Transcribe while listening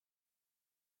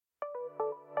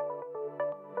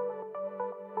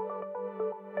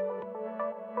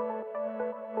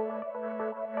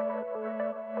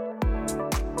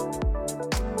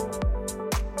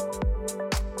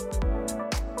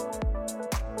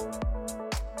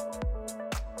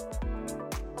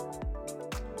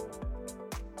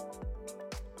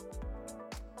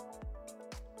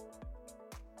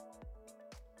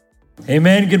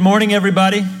Amen. Good morning,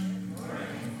 everybody.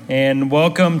 And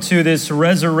welcome to this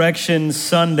Resurrection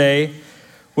Sunday.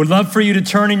 Would love for you to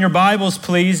turn in your Bibles,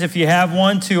 please, if you have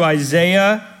one, to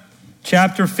Isaiah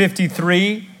chapter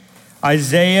 53.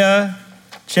 Isaiah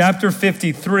chapter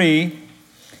 53.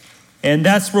 And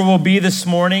that's where we'll be this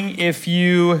morning. If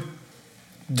you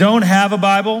don't have a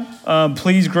Bible,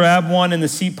 please grab one in the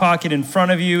seat pocket in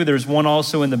front of you. There's one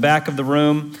also in the back of the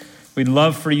room. We'd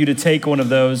love for you to take one of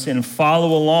those and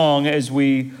follow along as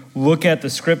we look at the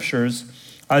scriptures.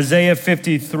 Isaiah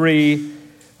 53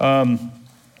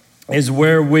 is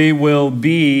where we will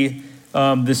be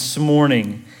this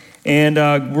morning. And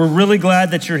we're really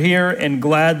glad that you're here and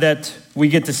glad that we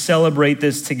get to celebrate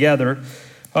this together.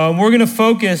 We're going to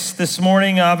focus this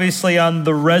morning, obviously, on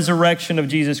the resurrection of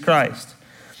Jesus Christ.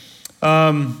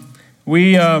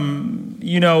 Every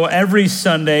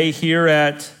Sunday here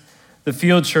at the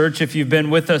Field Church, if you've been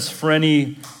with us for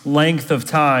any length of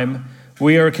time,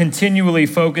 we are continually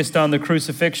focused on the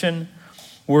crucifixion.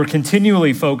 We're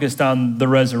continually focused on the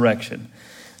resurrection.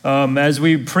 As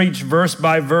we preach verse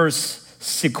by verse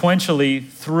sequentially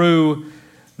through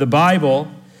the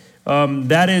Bible,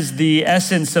 that is the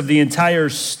essence of the entire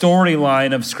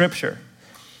storyline of Scripture.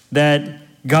 That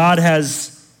God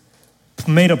has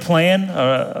made a plan,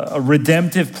 a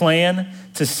redemptive plan,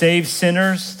 to save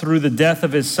sinners through the death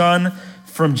of his Son.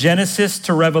 From Genesis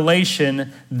to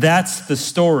Revelation, that's the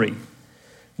story.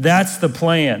 That's the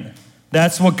plan.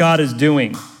 That's what God is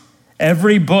doing.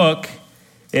 Every book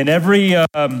and every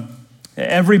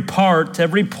part,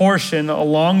 every portion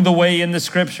along the way in the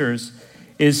scriptures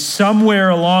is somewhere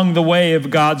along the way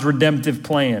of God's redemptive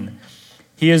plan.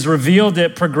 He has revealed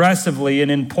it progressively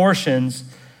and in portions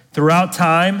throughout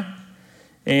time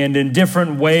and in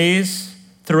different ways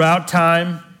throughout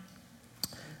time,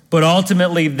 but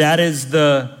ultimately that is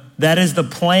the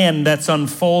plan that's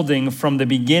unfolding from the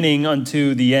beginning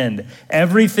unto the end.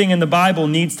 Everything in the Bible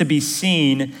needs to be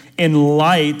seen in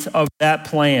light of that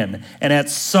plan, and at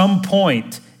some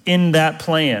point in that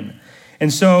plan.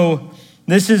 And so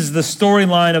this is the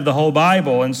storyline of the whole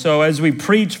Bible. And so as we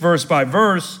preach verse by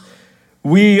verse,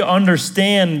 we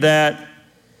understand that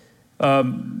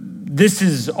this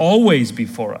is always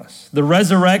before us. The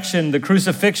resurrection, the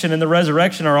crucifixion and the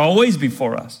resurrection are always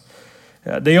before us.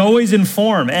 They always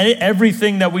inform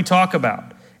everything that we talk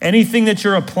about. Anything that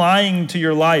you're applying to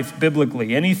your life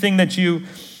biblically, anything that you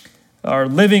are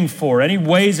living for, any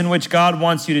ways in which God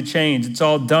wants you to change, it's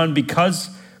all done because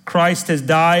Christ has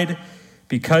died,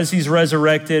 because he's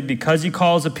resurrected, because he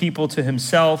calls a people to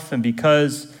himself, and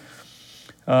because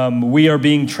we are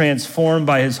being transformed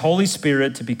by his Holy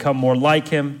Spirit to become more like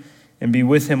him and be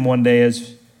with him one day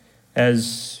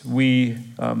as we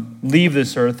leave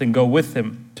this earth and go with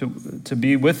him to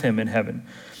be with him in heaven.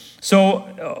 So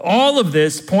all of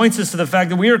this points us to the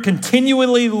fact that we are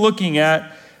continually looking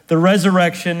at the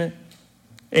resurrection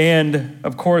and,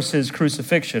 of course, his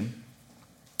crucifixion.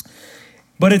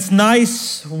 But it's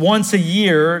nice once a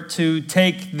year to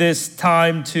take this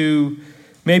time to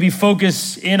maybe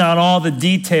focus in on all the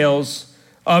details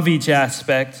of each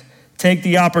aspect, take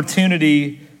the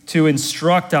opportunity to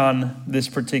instruct on this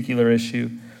particular issue.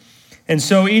 And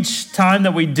so each time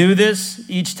that we do this,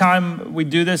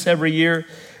 every year,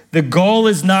 the goal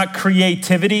is not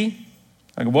creativity.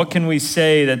 Like, what can we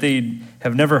say that they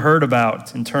have never heard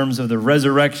about in terms of the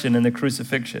resurrection and the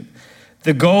crucifixion?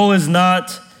 The goal is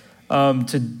not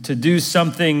to do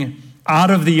something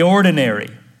out of the ordinary,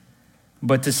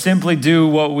 but to simply do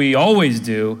what we always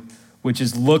do, which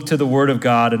is look to the Word of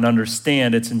God and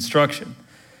understand its instruction.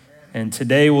 And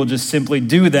today we'll just simply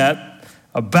do that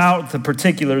about the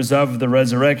particulars of the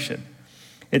resurrection.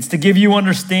 It's to give you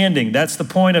understanding. That's the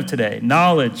point of today.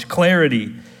 Knowledge,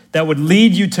 clarity, that would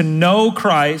lead you to know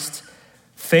Christ.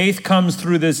 Faith comes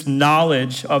through this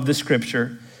knowledge of the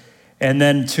Scripture, and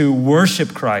then to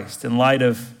worship Christ in light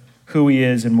of who he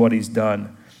is and what he's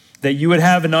done. That you would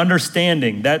have an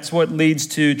understanding. That's what leads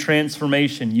to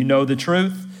transformation. You know the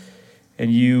truth,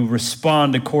 and you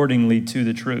respond accordingly to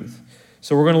the truth.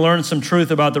 So we're going to learn some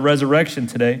truth about the resurrection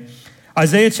today.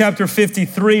 Isaiah chapter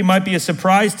 53 might be a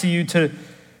surprise to you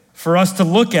for us to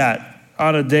look at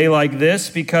on a day like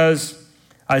this, because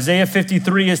Isaiah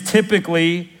 53 is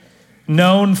typically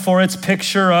known for its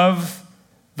picture of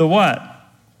the what?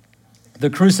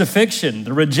 The crucifixion,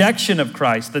 the rejection of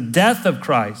Christ, the death of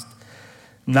Christ.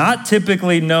 Not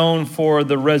typically known for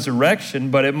the resurrection,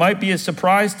 but it might be a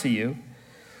surprise to you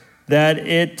that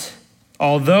it,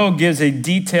 although gives a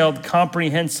detailed,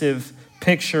 comprehensive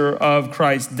picture of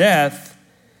Christ's death,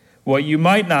 what you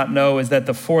might not know is that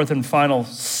the fourth and final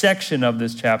section of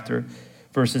this chapter,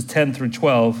 verses 10 through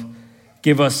 12,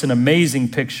 give us an amazing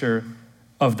picture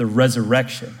of the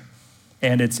resurrection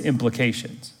and its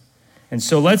implications. And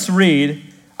so let's read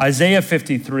Isaiah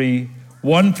 53,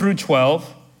 1 through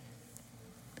 12,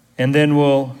 and then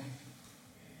we'll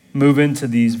move into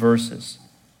these verses.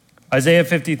 Isaiah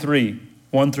 53,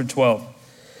 1 through 12.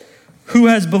 Who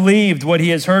has believed what he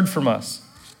has heard from us?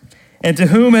 And to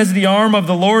whom has the arm of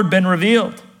the Lord been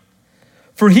revealed?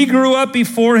 For he grew up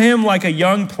before him like a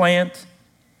young plant,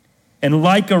 and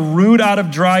like a root out of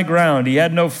dry ground. He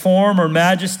had no form or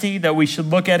majesty that we should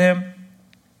look at him,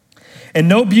 and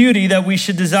no beauty that we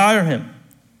should desire him.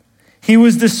 He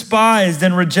was despised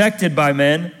and rejected by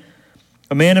men,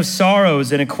 a man of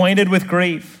sorrows and acquainted with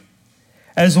grief.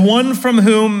 As one from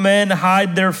whom men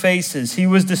hide their faces, he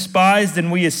was despised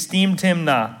and we esteemed him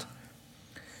not.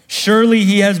 Surely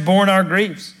he has borne our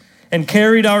griefs and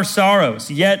carried our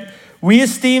sorrows, yet we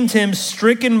esteemed him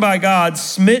stricken by God,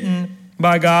 smitten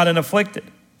by God, and afflicted.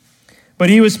 But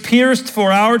he was pierced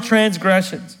for our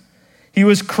transgressions. He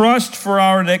was crushed for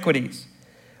our iniquities.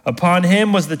 Upon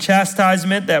him was the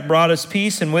chastisement that brought us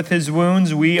peace, and with his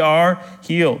wounds we are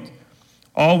healed.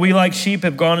 All we like sheep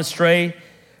have gone astray.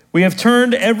 We have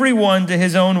turned every one to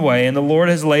his own way, and the Lord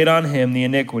has laid on him the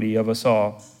iniquity of us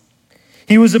all.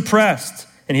 He was oppressed,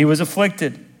 and he was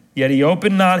afflicted, yet he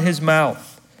opened not his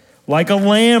mouth. Like a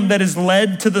lamb that is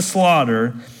led to the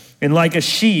slaughter, and like a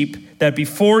sheep that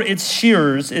before its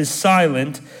shearers is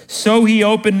silent, so he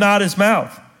opened not his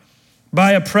mouth.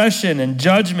 By oppression and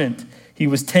judgment he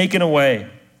was taken away.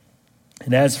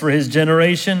 And as for his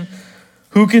generation,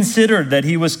 who considered that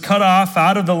he was cut off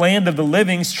out of the land of the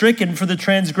living, stricken for the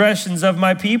transgressions of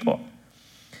my people?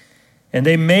 And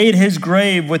they made his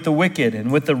grave with the wicked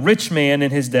and with the rich man in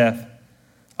his death,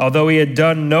 although he had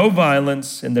done no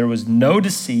violence and there was no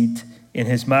deceit in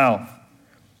his mouth.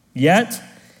 Yet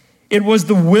it was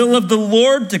the will of the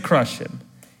Lord to crush him.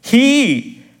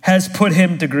 He has put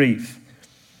him to grief.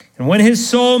 And when his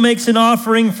soul makes an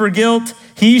offering for guilt,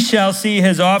 he shall see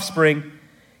his offspring.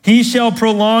 He shall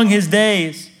prolong his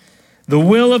days. The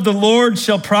will of the Lord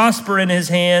shall prosper in his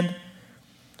hand.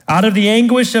 Out of the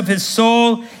anguish of his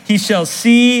soul, he shall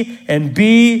see and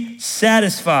be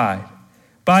satisfied.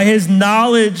 By his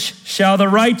knowledge shall the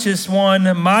righteous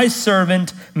one, my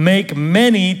servant, make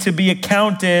many to be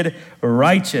accounted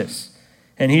righteous,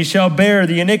 and he shall bear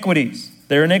their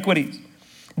iniquities.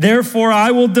 Therefore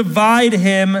I will divide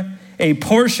him a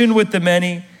portion with the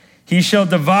many. He shall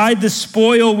divide the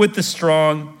spoil with the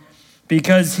strong,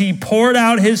 because he poured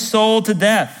out his soul to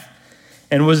death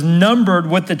and was numbered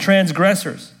with the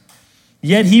transgressors.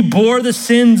 Yet he bore the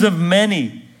sins of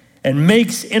many and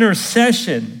makes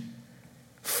intercession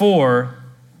for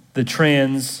the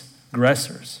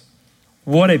transgressors.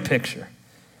 What a picture.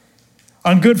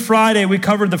 On Good Friday, we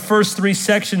covered the first three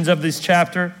sections of this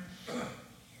chapter.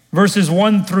 Verses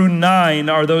 1 through 9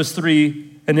 are those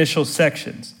three initial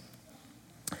sections.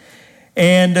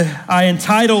 And I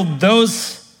entitled that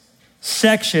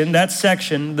section,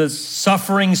 the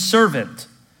suffering servant.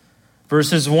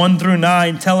 Verses 1 through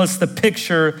 9 tell us the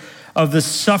picture of the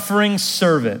suffering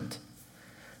servant.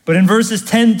 But in verses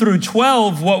 10 through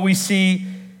 12, what we see,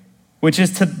 which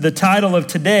is the title of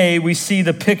today, we see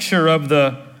the picture of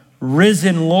the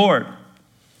risen Lord.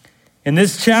 In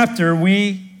this chapter,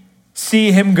 we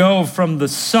see him go from the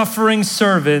suffering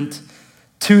servant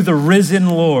to the risen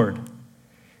Lord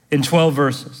in 12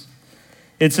 verses.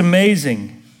 It's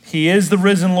amazing. He is the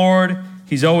risen Lord.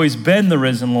 He's always been the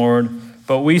risen Lord,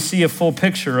 but we see a full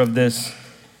picture of this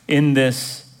in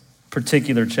this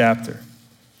particular chapter.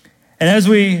 And as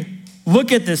we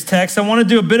look at this text, I want to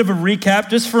do a bit of a recap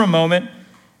just for a moment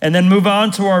and then move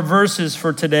on to our verses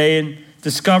for today and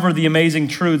discover the amazing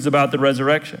truths about the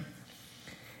resurrection.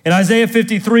 In Isaiah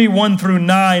 53, 1 through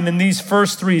 9, in these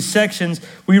first three sections,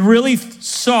 we really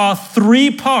saw three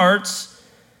parts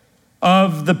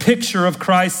of the picture of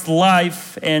Christ's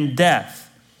life and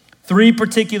death. Three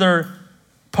particular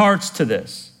parts to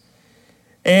this.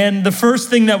 And the first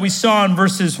thing that we saw in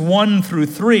verses 1 through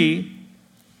 3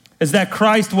 is that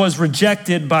Christ was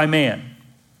rejected by man.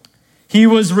 He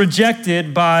was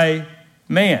rejected by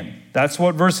man. That's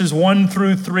what verses 1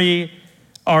 through 3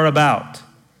 are about.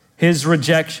 His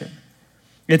rejection.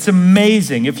 It's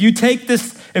amazing. If you would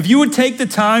take the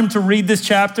time to read this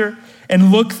chapter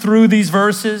and look through these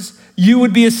verses, you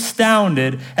would be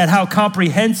astounded at how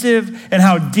comprehensive and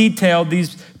how detailed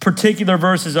these particular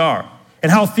verses are,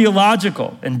 and how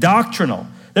theological and doctrinal.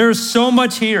 There is so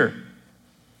much here.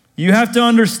 You have to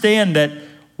understand that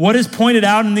what is pointed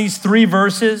out in these three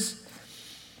verses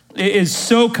is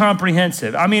so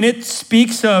comprehensive. I mean, it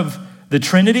speaks of the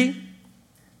Trinity.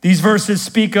 These verses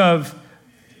speak of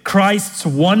Christ's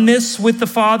oneness with the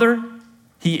Father.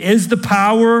 He is the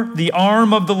power, the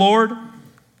arm of the Lord.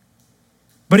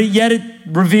 But yet it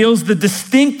reveals the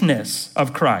distinctness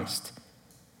of Christ.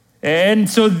 And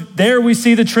so there we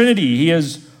see the Trinity. He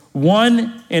is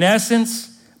one in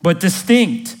essence, but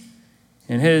distinct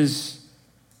in his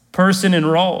person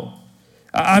and role.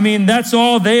 I mean, that's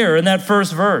all there in that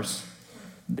first verse.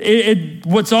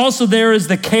 What's also there is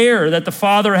the care that the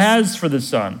Father has for the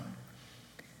Son.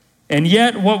 And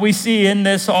yet what we see in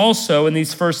this also, in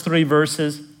these first three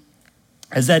verses,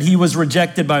 is that he was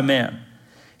rejected by man.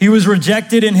 He was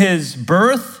rejected in his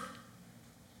birth.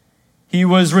 He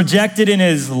was rejected in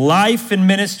his life and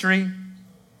ministry.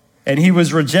 And he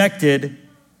was rejected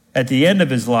at the end of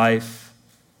his life.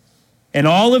 And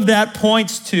all of that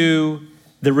points to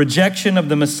the rejection of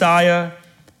the Messiah,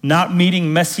 not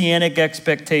meeting messianic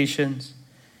expectations,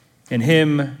 and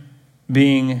him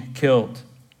being killed.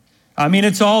 I mean,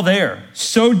 it's all there,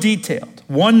 so detailed.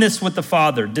 Oneness with the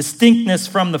Father, distinctness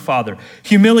from the Father,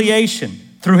 humiliation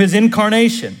through his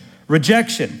incarnation,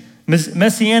 rejection,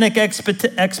 messianic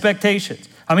expectations.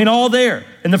 I mean, all there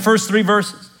in the first three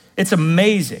verses. It's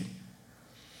amazing.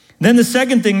 Then the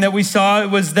second thing that we saw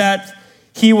was that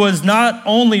he was not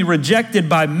only rejected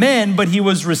by men, but he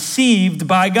was received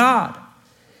by God.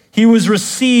 He was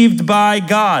received by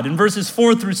God. In verses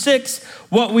 4 through 6,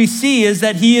 what we see is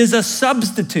that he is a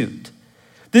substitute.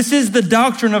 This is the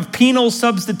doctrine of penal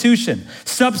substitution,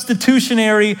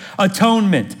 substitutionary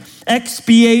atonement,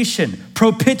 expiation,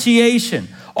 propitiation.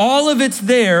 All of it's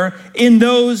there in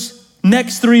those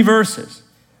next three verses,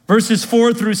 verses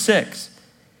 4 through 6.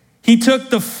 He took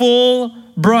the full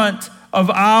brunt of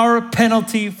our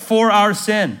penalty for our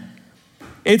sin.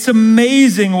 It's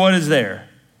amazing what is there.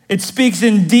 It speaks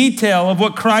in detail of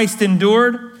what Christ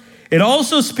endured. It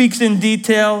also speaks in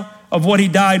detail of what he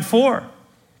died for.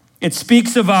 It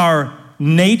speaks of our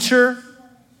nature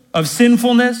of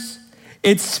sinfulness.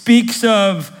 It speaks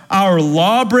of our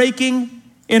law breaking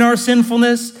in our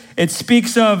sinfulness. It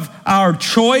speaks of our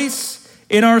choice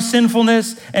in our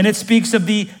sinfulness. And it speaks of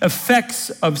the effects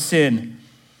of sin.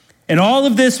 And all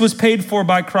of this was paid for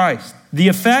by Christ. The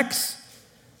effects,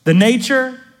 the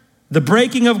nature, the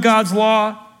breaking of God's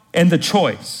law, and the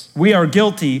choice. We are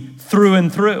guilty through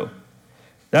and through.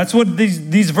 That's what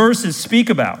these verses speak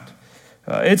about.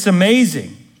 It's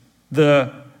amazing.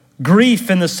 The grief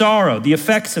and the sorrow, the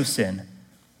effects of sin,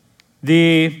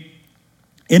 the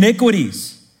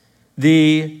iniquities,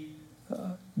 the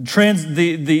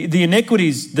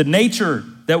iniquities, the nature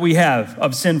that we have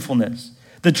of sinfulness,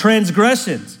 the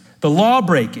transgressions, the law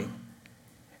breaking.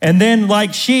 And then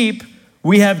like sheep,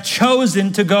 we have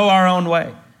chosen to go our own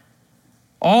way.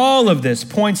 All of this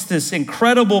points to this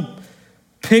incredible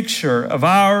picture of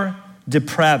our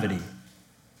depravity,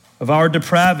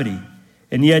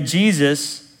 And yet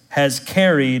Jesus has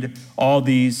carried all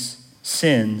these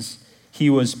sins. He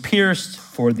was pierced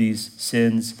for these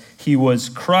sins. He was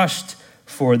crushed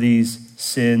for these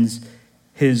sins.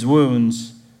 His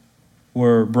wounds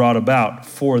were brought about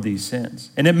for these sins.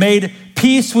 And it made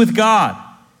peace with God.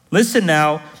 Listen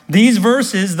now, these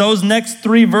verses, those next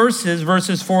three verses,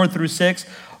 verses 4 through 6,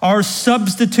 are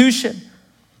substitution.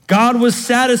 God was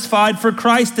satisfied for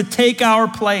Christ to take our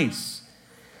place.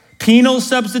 Penal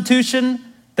substitution,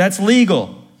 that's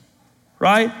legal,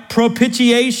 right?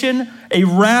 Propitiation, a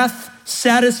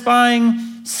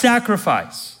wrath-satisfying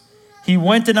sacrifice. He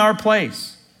went in our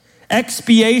place.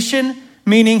 Expiation,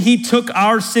 meaning he took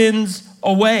our sins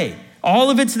away. All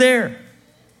of it's there.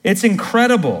 It's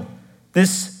incredible,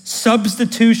 this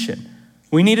substitution.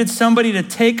 We needed somebody to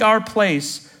take our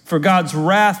place for God's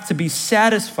wrath to be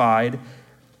satisfied,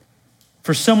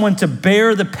 for someone to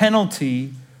bear the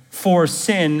penalty for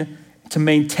sin, to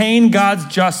maintain God's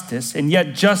justice and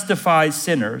yet justify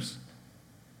sinners.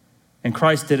 And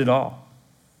Christ did it all.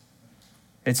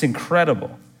 It's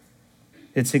incredible.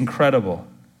 It's incredible.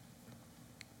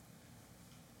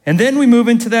 And then we move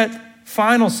into that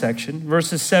final section,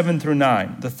 verses 7 through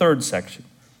 9, the third section,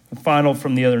 the final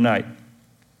from the other night.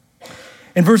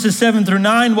 In verses 7 through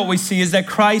 9, what we see is that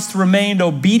Christ remained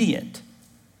obedient.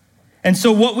 And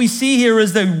so what we see here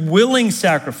is the willing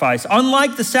sacrifice.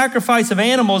 Unlike the sacrifice of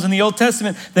animals in the Old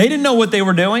Testament, they didn't know what they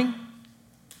were doing.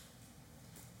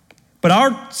 But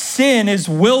our sin is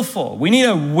willful. We need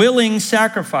a willing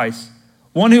sacrifice,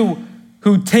 one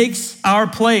who takes our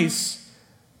place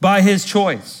by his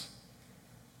choice,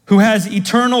 who has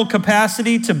eternal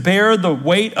capacity to bear the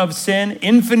weight of sin,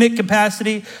 infinite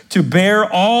capacity to bear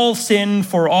all sin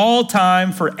for all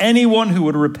time for anyone who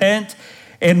would repent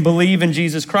and believe in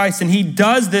Jesus Christ. And he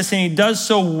does this, and he does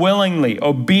so willingly,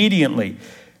 obediently.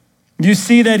 You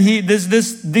see that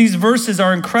these verses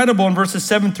are incredible in verses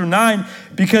 7 through 9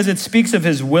 because it speaks of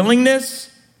his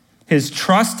willingness, his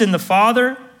trust in the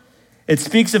Father. It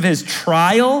speaks of his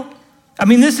trial. I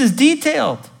mean, this is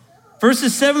detailed.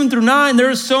 Verses 7 through 9, there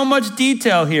is so much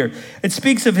detail here. It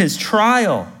speaks of his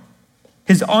trial,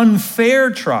 his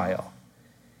unfair trial.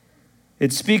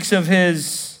 It speaks of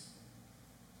his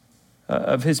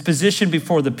position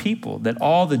before the people, that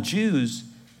all the Jews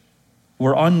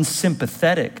were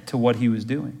unsympathetic to what he was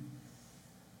doing.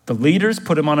 The leaders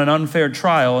put him on an unfair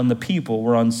trial, and the people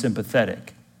were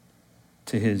unsympathetic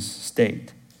to his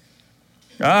state.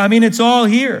 I mean, it's all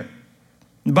here.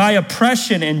 By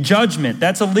oppression and judgment,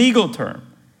 that's a legal term.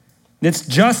 Its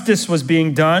justice was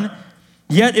being done,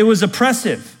 yet it was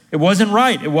oppressive. It wasn't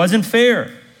right. It wasn't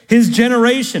fair. His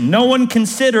generation, no one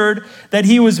considered that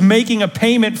he was making a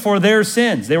payment for their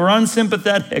sins. They were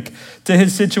unsympathetic to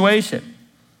his situation.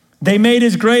 They made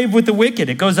his grave with the wicked.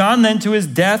 It goes on then to his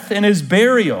death and his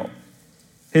burial.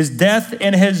 His death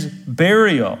and his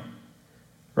burial,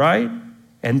 right?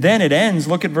 And then it ends,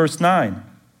 look at verse 9,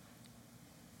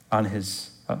 on his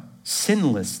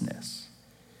sinlessness.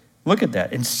 Look at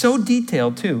that. And so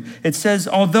detailed too. It says,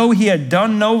 although he had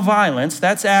done no violence,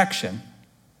 that's action.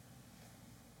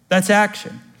 That's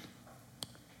action.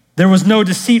 There was no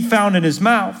deceit found in his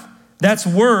mouth. That's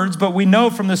words, but we know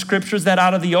from the scriptures that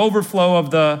out of the overflow of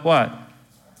the what?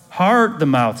 Heart, the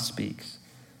mouth speaks.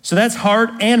 So that's heart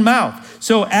and mouth.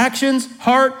 So actions,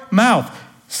 heart, mouth.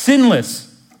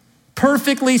 Sinless.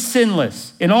 Perfectly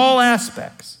sinless in all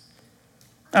aspects.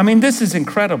 I mean, this is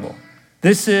incredible.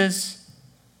 This is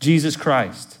Jesus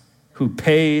Christ who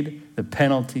paid the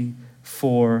penalty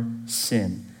for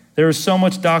sin. There is so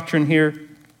much doctrine here.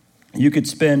 You could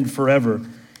spend forever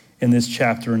in this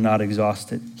chapter and not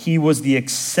exhaust it. He was the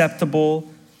acceptable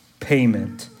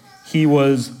payment. He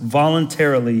was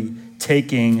voluntarily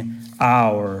taking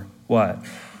our what?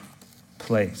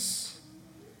 Place.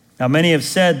 Now, many have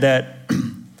said that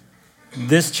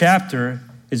this chapter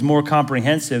is more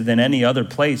comprehensive than any other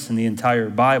place in the entire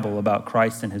Bible about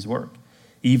Christ and his work,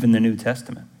 even the New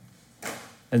Testament.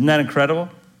 Isn't that incredible?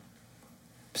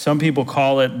 Some people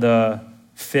call it the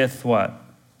fifth what?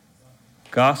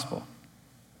 Gospel.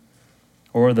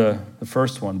 Or the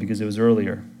first one because it was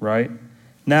earlier, right?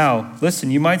 Now,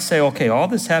 listen, you might say, okay, all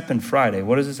this happened Friday.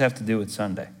 What does this have to do with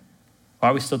Sunday? Why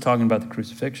are we still talking about the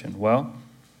crucifixion? Well,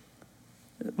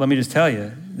 let me just tell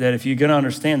you that if you're going to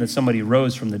understand that somebody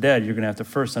rose from the dead, you're going to have to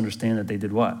first understand that they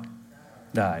did what?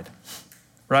 Died,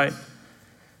 right?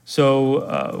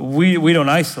 So we don't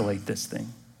isolate this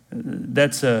thing.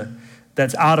 That's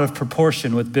out of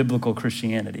proportion with biblical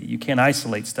Christianity. You can't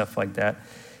isolate stuff like that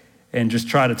and just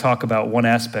try to talk about one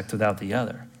aspect without the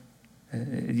other.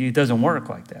 It doesn't work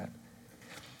like that.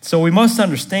 So we must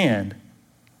understand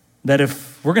that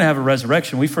if we're going to have a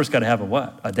resurrection, we first got to have a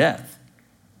what? A death.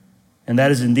 And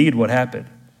that is indeed what happened.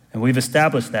 And we've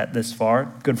established that this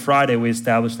far. Good Friday, we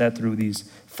established that through these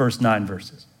first 9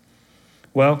 verses.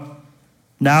 Well,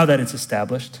 now that it's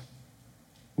established,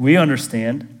 we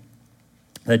understand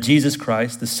that Jesus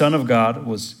Christ, the Son of God,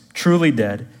 was truly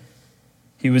dead.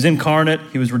 He was incarnate.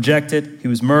 He was rejected. He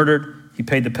was murdered. He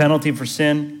paid the penalty for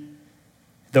sin,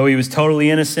 though he was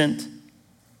totally innocent.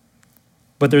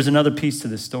 But there's another piece to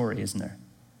this story, isn't there?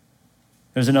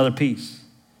 There's another piece.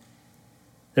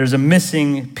 There's a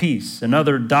missing piece,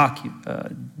 another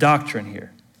doctrine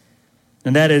here.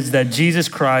 And that is that Jesus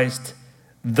Christ,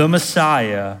 the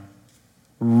Messiah,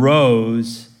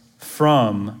 rose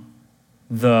from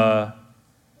the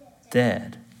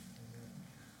dead.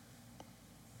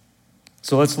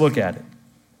 So let's look at it.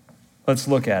 Let's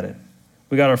look at it.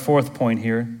 We got our 4th point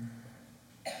here,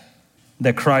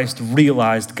 that Christ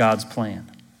realized God's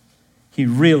plan. He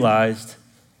realized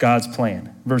God's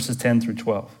plan, verses 10 through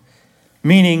 12.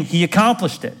 Meaning he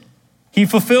accomplished it. He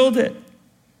fulfilled it.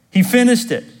 He finished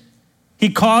it. He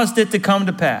caused it to come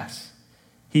to pass.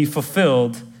 He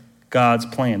fulfilled God's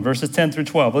plan. Verses 10 through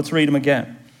 12. Let's read them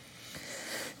again.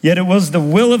 Yet it was the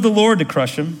will of the Lord to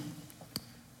crush him.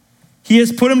 He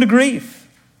has put him to grief.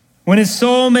 When his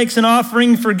soul makes an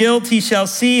offering for guilt, he shall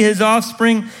see his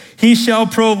offspring. He shall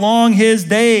prolong his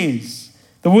days.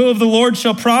 The will of the Lord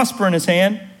shall prosper in his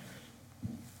hand.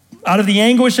 Out of the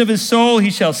anguish of his soul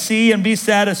he shall see and be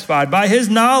satisfied. By his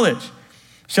knowledge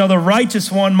shall the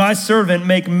righteous one, my servant,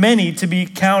 make many to be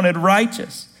counted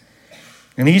righteous.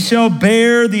 And he shall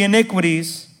bear their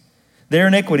iniquities.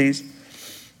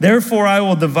 Therefore I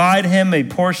will divide him a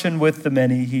portion with the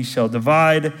many. He shall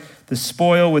divide the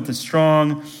spoil with the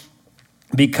strong,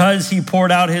 Because he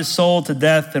poured out his soul to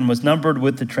death and was numbered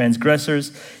with the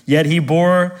transgressors, yet he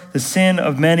bore the sin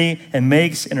of many and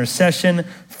makes intercession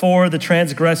for the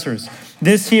transgressors.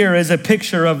 This here is a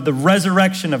picture of the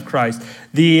resurrection of Christ,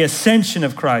 the ascension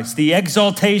of Christ, the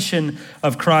exaltation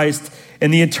of Christ,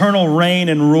 and the eternal reign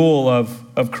and rule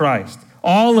of Christ.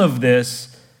 All of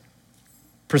this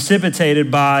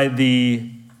precipitated by the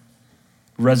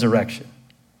resurrection.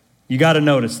 You got to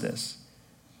notice this.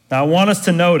 Now, I want us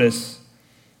to notice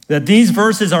that these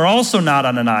verses are also not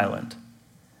on an island.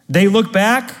 They look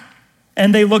back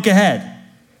and they look ahead.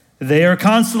 They are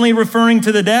constantly referring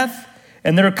to the death,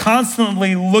 and they're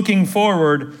constantly looking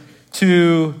forward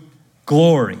to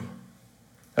glory.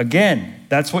 Again,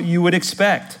 that's what you would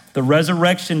expect. The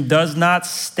resurrection does not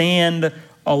stand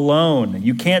alone.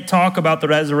 You can't talk about the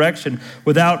resurrection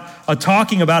without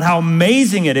talking about how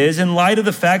amazing it is in light of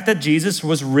the fact that Jesus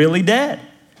was really dead.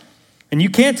 And you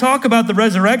can't talk about the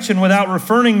resurrection without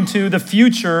referring to the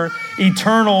future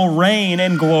eternal reign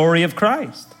and glory of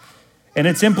Christ and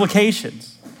its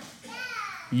implications.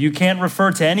 You can't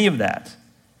refer to any of that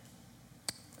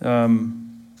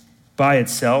by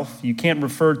itself. You can't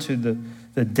refer to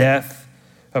the death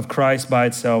of Christ by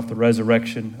itself, the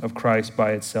resurrection of Christ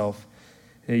by itself.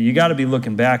 You got to be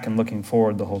looking back and looking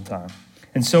forward the whole time.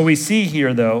 And so we see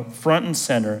here, though, front and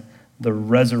center, the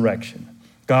resurrection.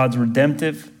 God's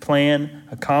redemptive plan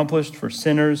accomplished for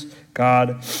sinners.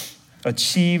 God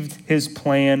achieved his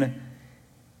plan.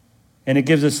 And it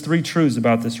gives us three truths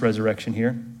about this resurrection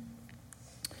here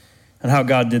and how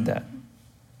God did that.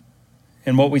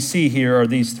 And what we see here are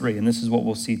these three, and this is what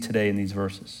we'll see today in these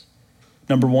verses.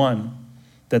 Number one,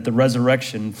 that the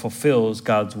resurrection fulfills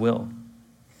God's will.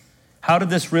 How did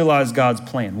this realize God's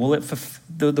plan? Well,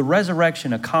 the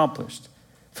resurrection accomplished,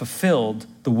 fulfilled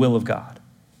the will of God.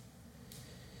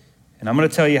 And I'm going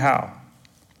to tell you how.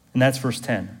 And that's verse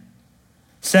 10.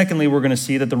 Secondly, we're going to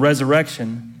see that the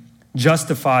resurrection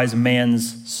justifies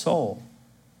man's soul.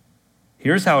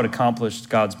 Here's how it accomplished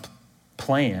God's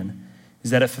plan,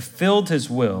 is that it fulfilled his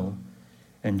will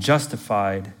and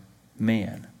justified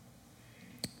man.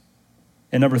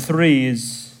 And number three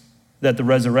is that the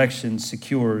resurrection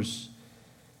secures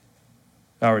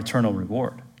our eternal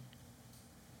reward.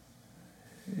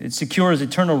 It secures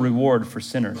eternal reward for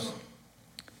sinners.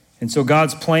 And so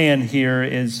God's plan here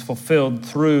is fulfilled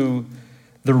through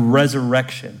the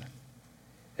resurrection.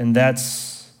 And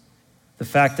that's the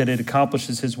fact that it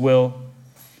accomplishes his will,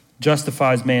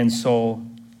 justifies man's soul,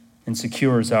 and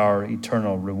secures our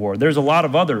eternal reward. There's a lot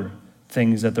of other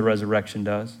things that the resurrection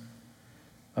does.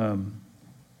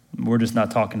 We're just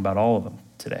not talking about all of them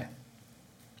today,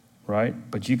 right?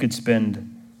 But you could spend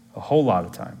a whole lot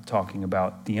of time talking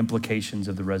about the implications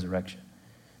of the resurrection.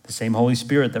 The same Holy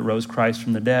Spirit that rose Christ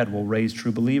from the dead will raise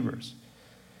true believers.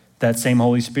 That same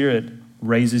Holy Spirit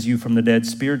raises you from the dead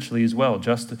spiritually as well,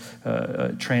 just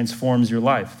transforms your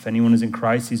life. If anyone is in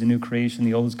Christ, he's a new creation.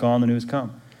 The old is gone, the new has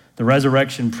come. The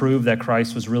resurrection proved that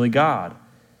Christ was really God.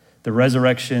 The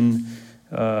resurrection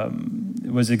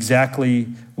was exactly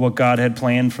what God had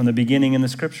planned from the beginning in the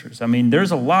scriptures. I mean,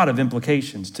 there's a lot of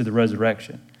implications to the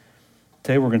resurrection.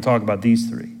 Today we're going to talk about these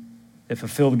three. It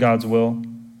fulfilled God's will,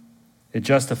 it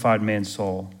justified man's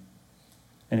soul,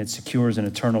 and it secures an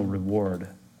eternal reward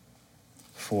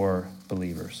for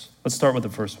believers. Let's start with the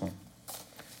first one.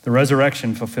 The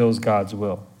resurrection fulfills God's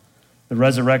will. The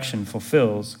resurrection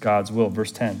fulfills God's will.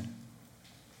 Verse 10.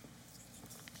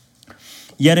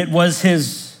 Yet it was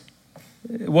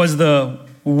the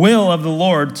will of the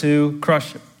Lord to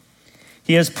crush him.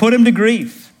 He has put him to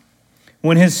grief.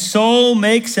 When his soul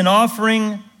makes an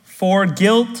offering for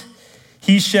guilt,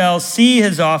 he shall see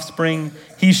his offspring.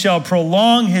 He shall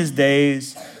prolong his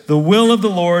days. The will of the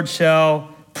Lord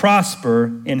shall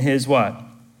prosper in his what?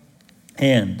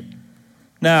 Hand.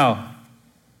 Now,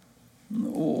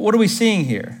 what are we seeing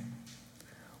here?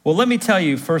 Well, let me tell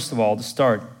you, first of all, to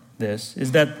start this,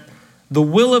 is that the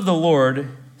will of the Lord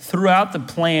throughout the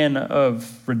plan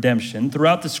of redemption,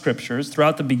 throughout the scriptures,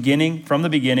 throughout the beginning, from the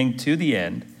beginning to the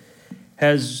end,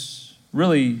 has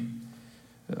really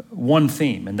one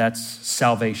theme, and that's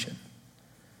salvation.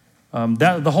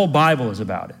 The whole Bible is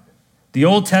about it. The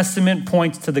Old Testament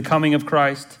points to the coming of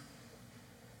Christ.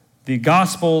 The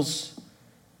Gospels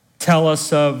tell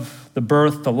us of the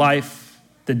birth, the life,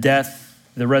 the death,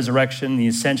 the resurrection, the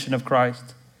ascension of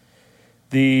Christ.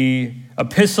 The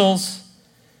epistles,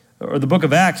 or the book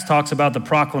of Acts, talks about the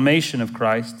proclamation of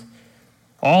Christ.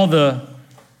 All the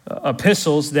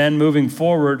epistles then moving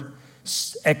forward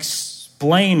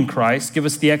explain Christ, give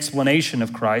us the explanation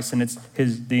of Christ and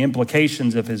the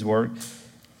implications of his work.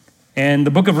 And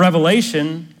the book of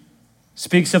Revelation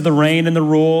speaks of the reign and the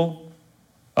rule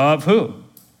of who?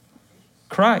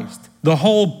 Christ. The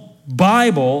whole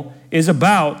Bible is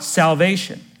about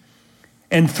salvation.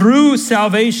 And through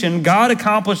salvation, God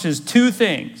accomplishes two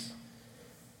things: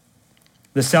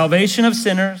 the salvation of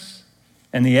sinners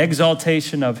and the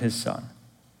exaltation of his Son.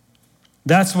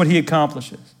 That's what he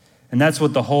accomplishes. And that's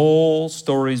what the whole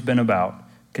story's been about,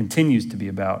 continues to be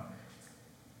about.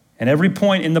 And every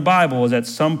point in the Bible is at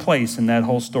some place in that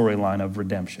whole storyline of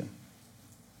redemption.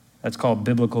 That's called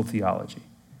biblical theology.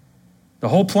 The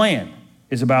whole plan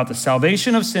is about the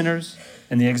salvation of sinners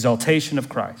and the exaltation of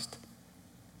Christ.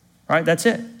 All right, that's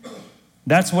it.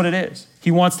 That's what it is.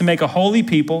 He wants to make a holy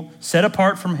people, set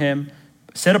apart for him,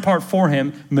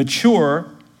 mature,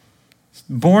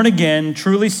 born again,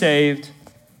 truly saved,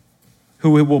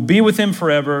 who will be with him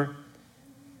forever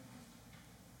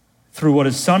through what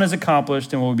his Son has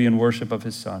accomplished, and will be in worship of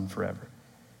his Son forever.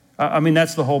 I mean,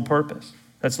 that's the whole purpose.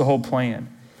 That's the whole plan.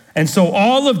 And so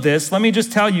all of this, let me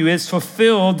just tell you, is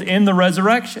fulfilled in the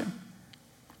resurrection.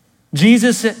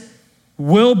 Jesus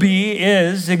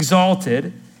is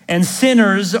exalted, and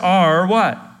sinners are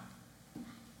what?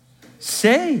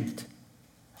 Saved.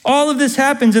 All of this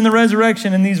happens in the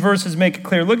resurrection, and these verses make it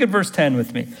clear. Look at verse 10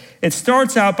 with me. It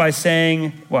starts out by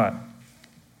saying what?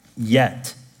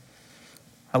 Yet.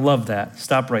 I love that.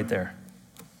 Stop right there.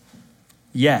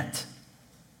 Yet.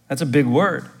 That's a big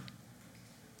word.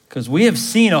 Because we have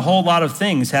seen a whole lot of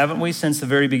things, haven't we, since the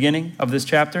very beginning of this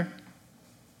chapter?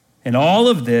 And all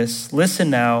of this, listen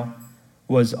now,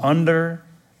 was under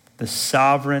the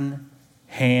sovereign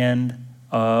hand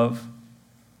of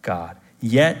God.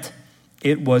 Yet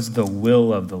it was the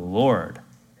will of the Lord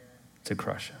to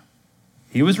crush him.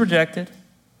 He was rejected.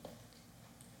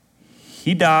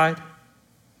 He died.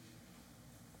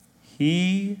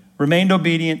 He remained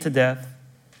obedient to death.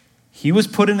 He was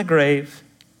put in the grave.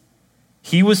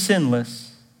 He was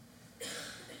sinless.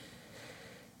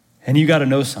 And you got to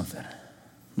know something.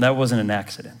 That wasn't an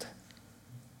accident.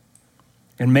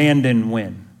 And man didn't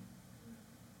win.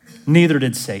 Neither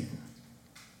did Satan.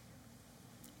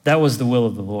 That was the will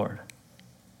of the Lord.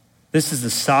 This is the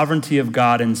sovereignty of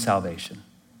God in salvation.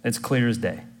 It's clear as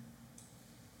day.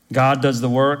 God does the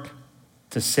work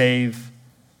to save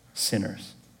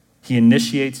sinners. He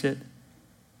initiates it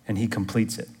and he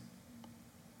completes it.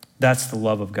 That's the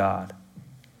love of God.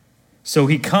 So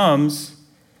he comes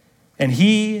and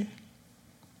he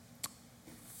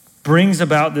brings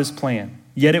about this plan.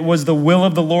 Yet it was the will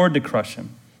of the Lord to crush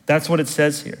him. That's what it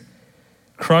says here.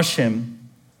 Crush him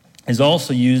is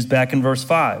also used back in verse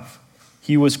 5.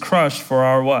 He was crushed for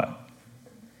our what?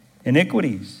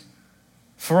 Iniquities.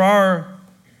 For our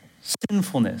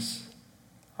sinfulness.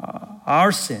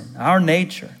 Our sin, our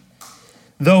nature.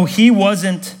 Though he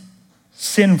wasn't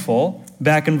sinful,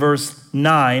 back in verse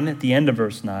 9, at the end of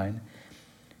verse 9,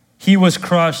 he was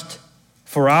crushed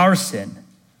for our sin,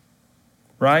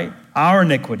 right? Our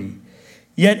iniquity.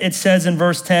 Yet it says in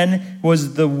verse 10,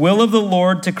 was the will of the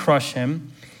Lord to crush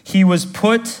him. He has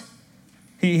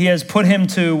put him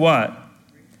to what?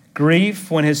 Grief,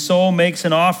 when his soul makes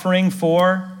an offering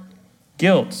for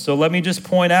guilt. So let me just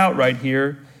point out right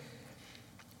here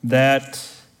that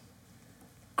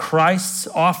Christ's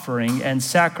offering and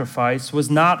sacrifice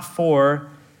was not for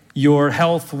your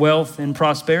health, wealth, and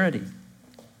prosperity.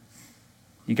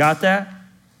 You got that?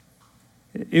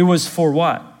 It was for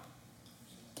what?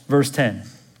 Verse 10,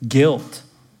 guilt.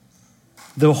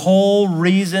 The whole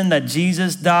reason that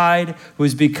Jesus died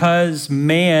was because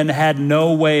man had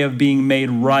no way of being made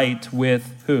right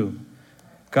with who?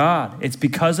 God. It's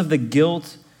because of the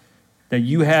guilt that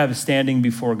you have standing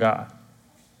before God.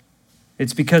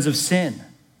 It's because of sin.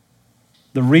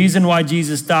 The reason why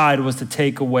Jesus died was to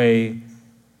take away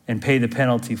and pay the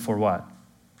penalty for what?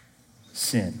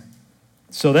 Sin.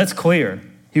 So that's clear.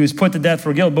 He was put to death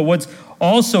for guilt. But what's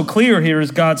also clear here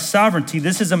is God's sovereignty.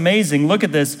 This is amazing. Look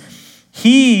at this.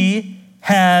 He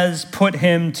has put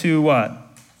him to what?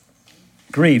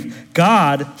 Grief.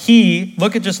 God,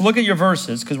 look at your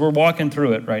verses, because we're walking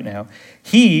through it right now.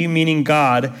 He, meaning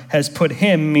God, has put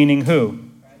him, meaning who?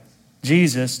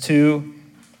 Jesus, to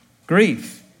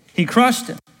grief. He crushed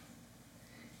him.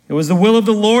 It was the will of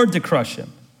the Lord to crush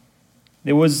him.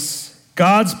 It was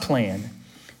God's plan.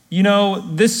 You know,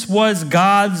 this was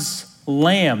God's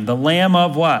lamb. The lamb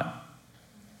of what?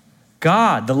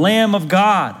 God. The lamb of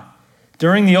God.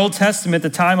 During the Old Testament,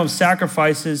 the time of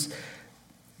sacrifices,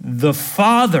 the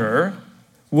father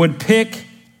would pick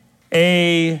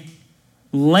a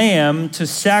lamb to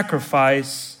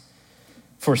sacrifice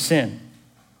for sin.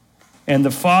 And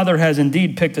the Father has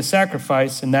indeed picked a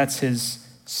sacrifice, and that's his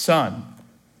Son,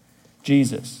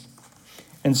 Jesus.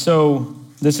 And so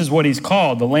This is what he's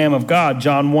called, the Lamb of God,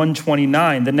 John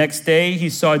 1:29. The next day he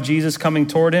saw Jesus coming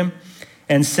toward him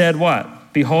and said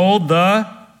what? Behold, the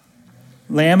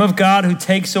Lamb of God who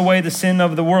takes away the sin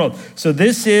of the world. So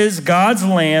this is God's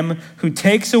Lamb who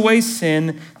takes away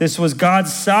sin. This was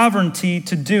God's sovereignty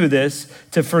to do this,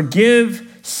 to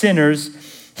forgive sinners.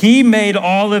 He made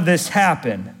all of this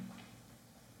happen.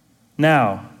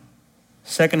 Now,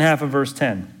 second half of verse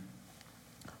 10.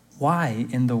 Why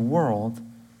in the world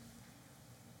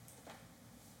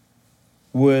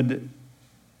would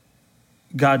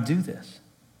God do this?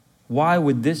 Why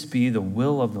would this be the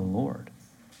will of the Lord?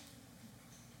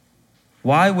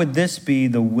 Why would this be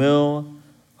the will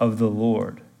of the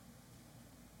Lord?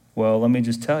 Well, let me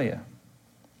just tell you.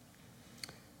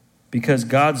 Because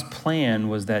God's plan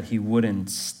was that he wouldn't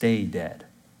stay dead.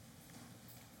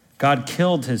 God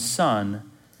killed his son,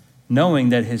 knowing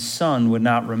that his son would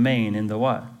not remain in the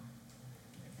what?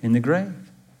 In the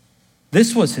grave.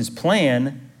 This was his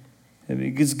plan,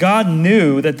 because God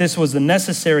knew that this was the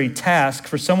necessary task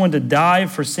for someone to die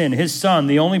for sin. His son,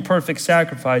 the only perfect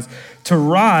sacrifice, to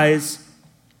rise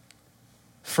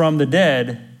from the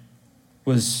dead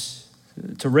was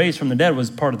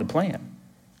part of the plan.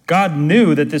 God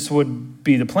knew that this would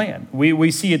be the plan.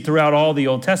 We see it throughout all the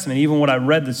Old Testament. Even what I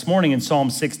read this morning in Psalm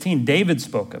 16, David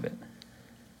spoke of it.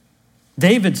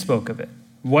 David spoke of it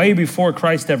way before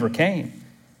Christ ever came.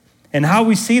 And how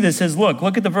we see this is,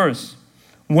 look at the verse.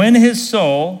 When his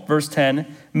soul, verse 10,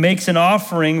 makes an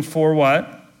offering for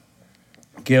what?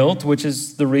 Guilt, which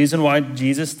is the reason why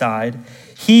Jesus died,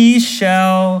 he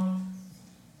shall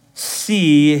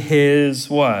see his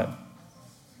what?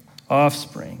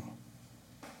 Offspring.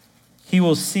 He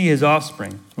will see his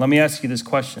offspring. Let me ask you this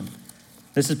question.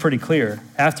 This is pretty clear.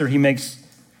 After he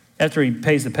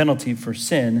pays the penalty for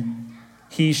sin,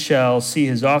 he shall see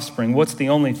his offspring. What's the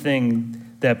only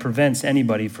thing that prevents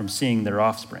anybody from seeing their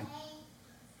offspring?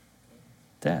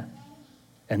 Death.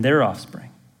 And their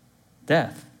offspring.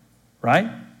 Death.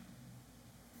 Right?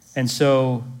 And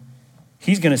so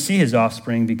he's going to see his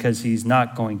offspring because he's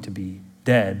not going to be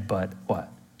dead, but what?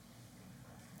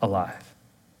 Alive.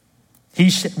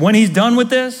 When he's done with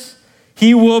this,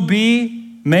 he will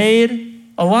be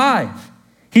made alive.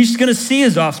 He's going to see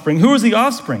his offspring. Who is the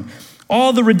offspring?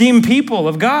 All the redeemed people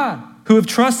of God who have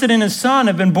trusted in his son,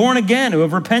 have been born again, who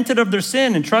have repented of their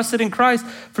sin and trusted in Christ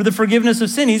for the forgiveness of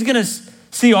sin. He's going to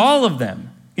see all of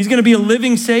them. He's going to be a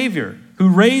living Savior who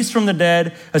raised from the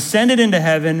dead, ascended into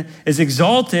heaven, is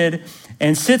exalted,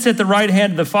 and sits at the right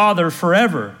hand of the Father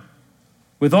forever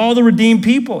with all the redeemed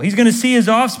people. He's going to see his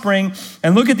offspring.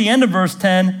 And look at the end of verse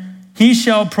 10. He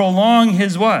shall prolong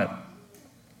his what?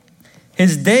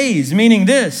 His days, meaning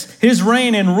this, his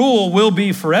reign and rule will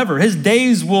be forever. His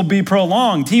days will be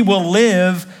prolonged. He will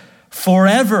live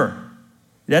forever.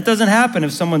 That doesn't happen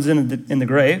if someone's in the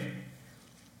grave.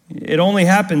 It only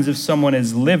happens if someone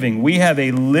is living. We have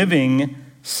a living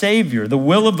Savior. The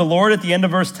will of the Lord, at the end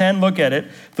of verse 10, look at it.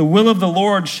 The will of the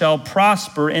Lord shall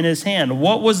prosper in his hand.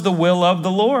 What was the will of the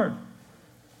Lord?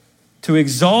 To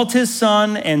exalt his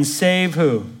son and save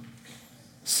who?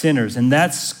 Sinners. And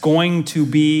that's going to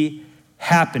be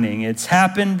happening. It's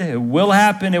happened. It will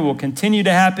happen. It will continue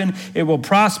to happen. It will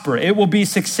prosper. It will be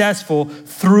successful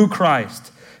through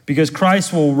Christ, because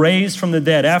Christ will raise from the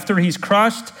dead. After he's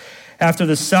crushed, after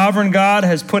the sovereign God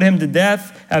has put him to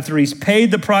death, after he's paid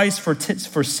the price for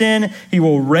sin, he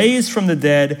will raise from the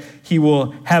dead. He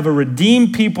will have a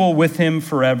redeemed people with him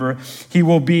forever. He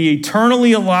will be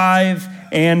eternally alive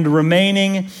and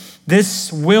remaining.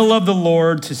 This will of the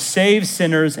Lord to save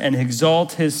sinners and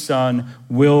exalt his son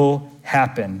will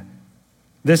happen.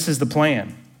 This is the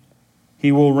plan.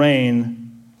 He will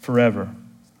reign forever.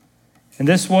 And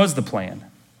this was the plan.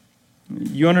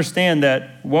 You understand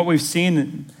that what we've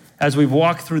seen as we've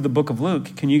walked through the book of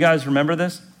Luke, can you guys remember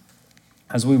this?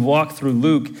 As we've walked through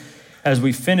Luke, as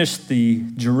we finished the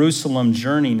Jerusalem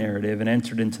journey narrative and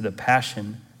entered into the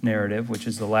Passion narrative, which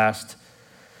is the last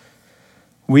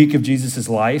week of Jesus'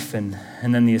 life, and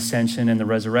then the ascension and the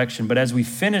resurrection. But as we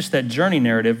finished that journey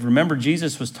narrative, remember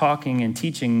Jesus was talking and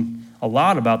teaching a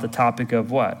lot about the topic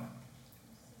of what?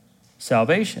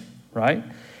 Salvation, right?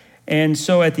 And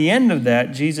so at the end of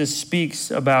that, Jesus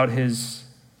speaks about his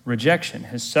rejection,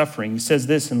 his suffering. He says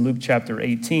this in Luke chapter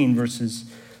 18, verses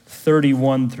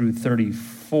 31 through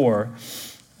 34.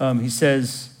 He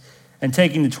says, and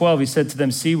taking the 12, he said to them,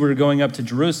 see, we're going up to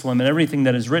Jerusalem, and everything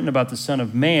that is written about the Son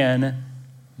of Man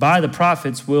by the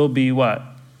prophets will be what?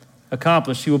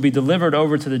 accomplished, he will be delivered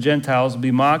over to the Gentiles, will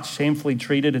be mocked, shamefully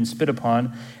treated, and spit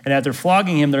upon. And after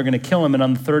flogging him, they're going to kill him, and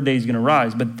on the third day he's going to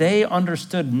rise. But they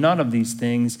understood none of these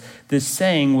things. This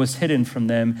saying was hidden from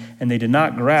them, and they did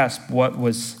not grasp what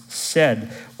was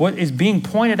said. What is being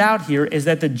pointed out here is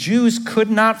that the Jews could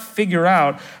not figure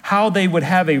out how they would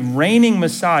have a reigning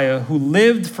Messiah who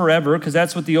lived forever, because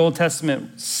that's what the Old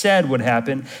Testament said would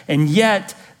happen, and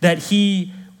yet that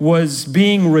he was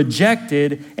being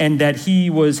rejected and that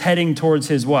he was heading towards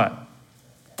his what?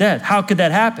 Death. How could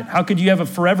that happen? How could you have a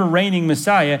forever reigning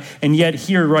Messiah and yet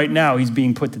here right now he's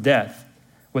being put to death?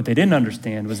 What they didn't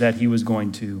understand was that he was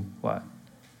going to what?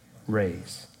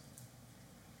 Raise.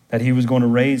 That he was going to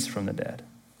raise from the dead.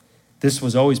 This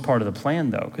was always part of the plan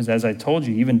though, because as I told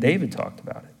you, even David talked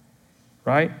about it,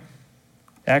 right?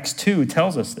 Acts 2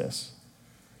 tells us this.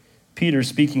 Peter,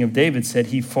 speaking of David, said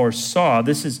he foresaw,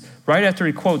 this is right after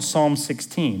he quotes Psalm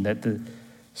 16, that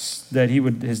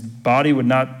his body would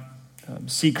not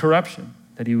see corruption,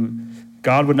 that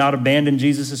God would not abandon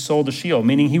Jesus' soul to Sheol,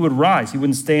 meaning he would rise, he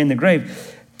wouldn't stay in the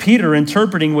grave. Peter,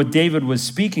 interpreting what David was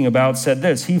speaking about, said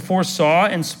this, he foresaw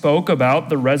and spoke about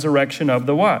the resurrection of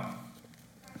the what?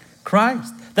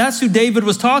 Christ. That's who David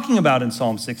was talking about in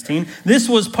Psalm 16. This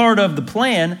was part of the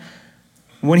plan.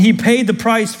 When he paid the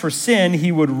price for sin,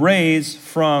 he would raise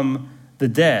from the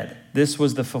dead. This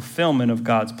was the fulfillment of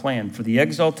God's plan for the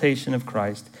exaltation of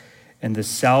Christ and the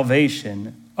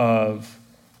salvation of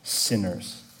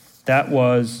sinners. That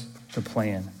was the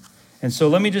plan. And so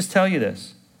let me just tell you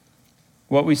this.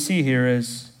 What we see here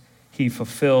is he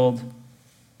fulfilled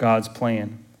God's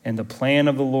plan. And the plan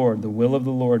of the Lord, the will of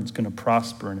the Lord, is going to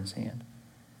prosper in his hand.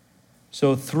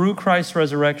 So through Christ's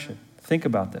resurrection, think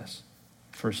about this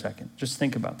for a second. Just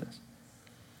think about this.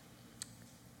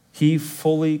 He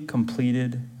fully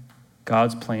completed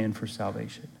God's plan for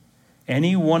salvation.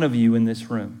 Any one of you in this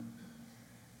room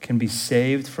can be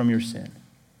saved from your sin,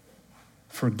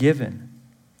 forgiven,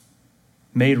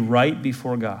 made right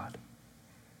before God,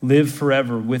 live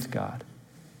forever with God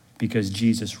because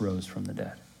Jesus rose from the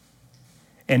dead.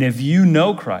 And if you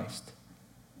know Christ,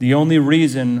 the only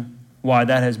reason why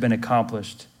that has been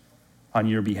accomplished on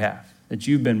your behalf, that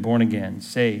you've been born again,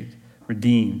 saved,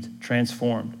 redeemed,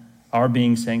 transformed, are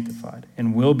being sanctified,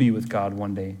 and will be with God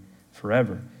one day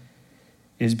forever,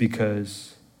 is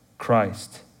because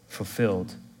Christ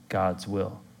fulfilled God's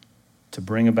will to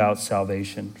bring about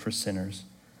salvation for sinners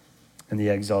and the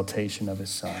exaltation of his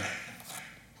Son.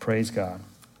 Praise God.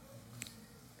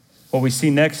 What we see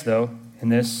next, though,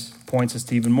 and this points us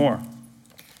to even more,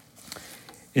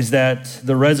 is that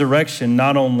the resurrection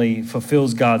not only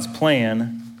fulfills God's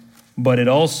plan, but it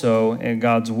also, and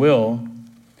God's will,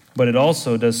 but it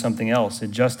also does something else.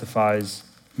 It justifies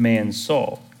man's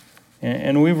soul.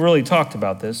 And we've really talked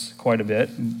about this quite a bit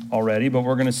already, but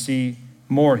we're going to see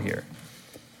more here.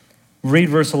 Read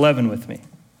verse 11 with me.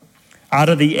 Out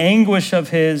of the anguish of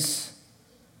his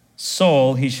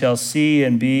soul he shall see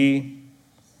and be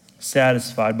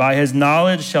satisfied. By his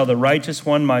knowledge shall the righteous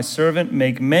one, my servant,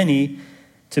 make many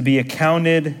to be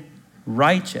accounted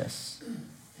righteous,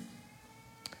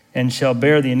 and shall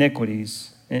bear the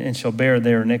iniquities, and shall bear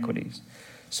their iniquities.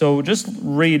 So just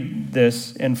read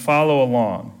this and follow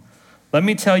along. Let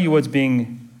me tell you what's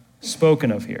being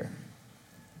spoken of here.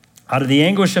 Out of the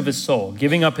anguish of his soul,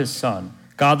 giving up his Son,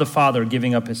 God the Father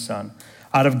giving up his Son.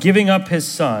 Out of giving up his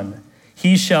Son,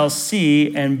 he shall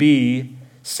see and be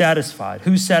satisfied.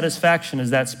 Whose satisfaction is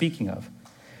that speaking of?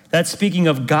 That's speaking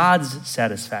of God's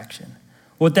satisfaction.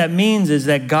 What that means is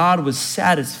that God was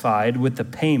satisfied with the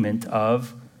payment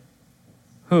of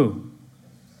who?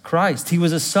 Christ. He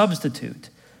was a substitute.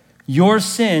 Your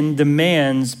sin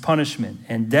demands punishment,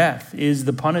 and death is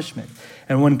the punishment.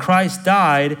 And when Christ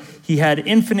died, he had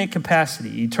infinite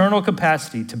capacity, eternal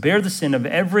capacity to bear the sin of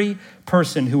every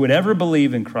person who would ever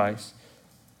believe in Christ.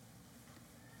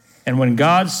 And when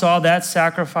God saw that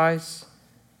sacrifice,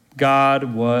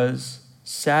 God was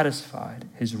satisfied.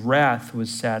 His wrath was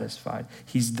satisfied.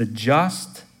 He's the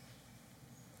just.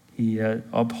 He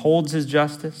upholds his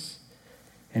justice.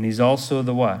 And he's also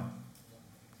the what?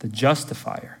 The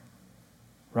justifier.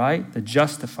 Right? The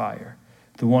justifier.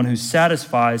 The one who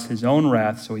satisfies his own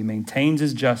wrath so he maintains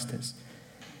his justice.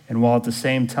 And while at the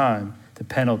same time, the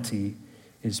penalty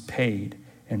is paid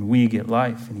and we get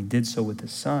life. And he did so with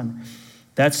his Son.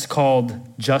 That's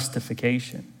called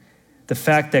justification. The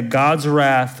fact that God's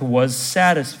wrath was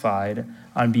satisfied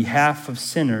on behalf of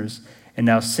sinners, and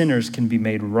now sinners can be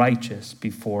made righteous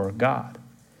before God.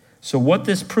 So what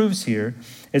this proves here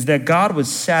is that God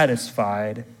was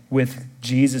satisfied with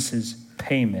Jesus'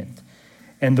 payment.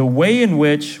 And the way in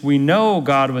which we know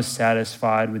God was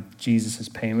satisfied with Jesus'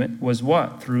 payment was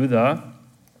what? Through the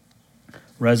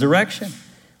Resurrection.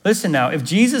 Listen now, if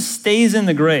Jesus stays in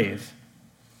the grave,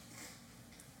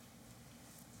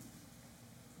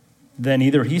 then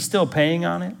either he's still paying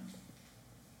on it,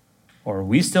 or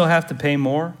we still have to pay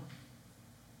more,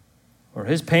 or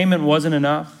his payment wasn't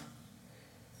enough.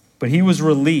 But he was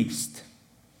released.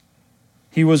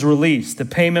 He was released. The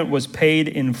payment was paid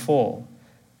in full.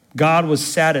 God was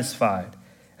satisfied,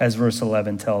 as verse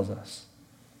 11 tells us.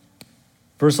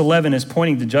 Verse 11 is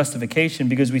pointing to justification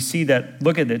because we see that,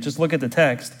 look at it, just look at the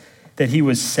text, that he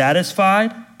was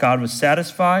satisfied, God was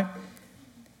satisfied,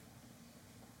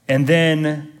 and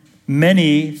then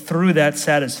many, through that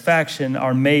satisfaction,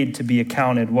 are made to be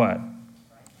accounted what?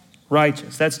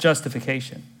 Righteous. That's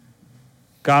justification.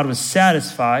 God was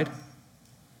satisfied.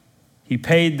 He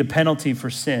paid the penalty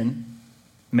for sin,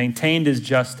 maintained his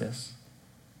justice,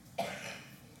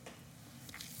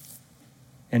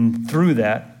 and through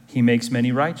that, he makes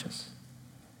many righteous.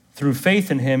 Through faith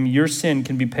in him, your sin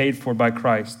can be paid for by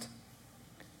Christ,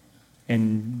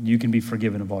 and you can be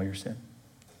forgiven of all your sin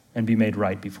and be made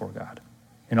right before God.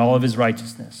 And all of his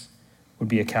righteousness would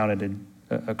be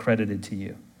accredited to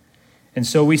you. And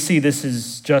so we see this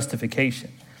is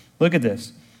justification. Look at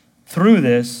this. Through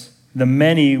this, the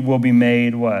many will be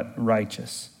made what?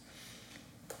 Righteous.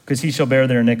 Because he shall bear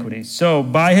their iniquities. So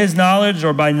by his knowledge,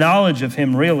 or by knowledge of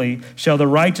him really, shall the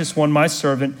righteous one, my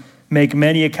servant, make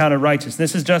many accounted righteous.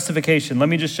 This is justification. Let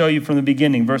me just show you from the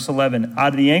beginning, verse 11. Out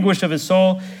of the anguish of his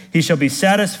soul, he shall be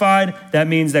satisfied. That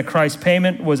means that Christ's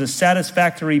payment was a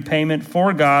satisfactory payment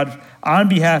for God on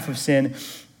behalf of sin.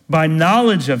 By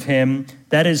knowledge of him,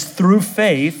 that is through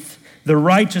faith, the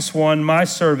righteous one, my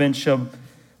servant, shall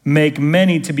make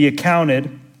many to be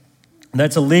accounted.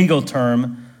 That's a legal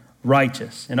term,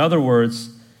 righteous. In other words,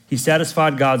 he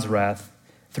satisfied God's wrath.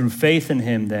 Through faith in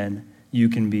him, then, you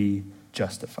can be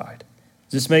justified.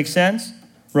 Does this make sense?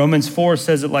 Romans 4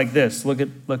 says it like this.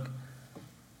 Look.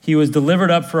 He was delivered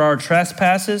up for our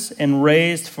trespasses and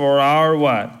raised for our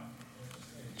what?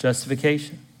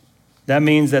 Justification. That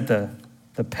means that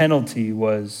the penalty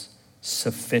was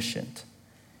sufficient.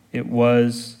 It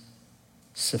was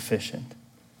sufficient.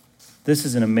 This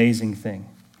is an amazing thing.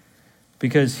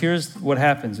 Because here's what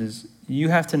happens is you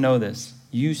have to know this.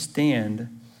 You stand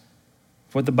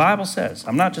for what the Bible says.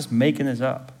 I'm not just making this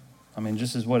up. I mean,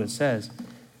 just as what it says,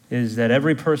 is that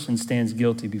every person stands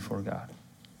guilty before God.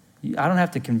 I don't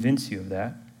have to convince you of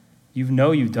that. You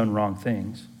know you've done wrong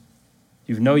things.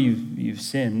 You know you've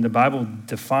sinned. The Bible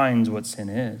defines what sin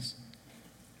is.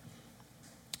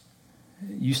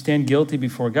 You stand guilty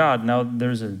before God. Now,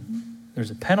 there's a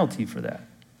penalty for that.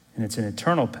 And it's an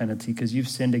eternal penalty because you've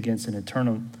sinned against an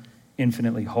eternal,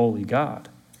 infinitely holy God.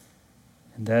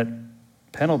 And that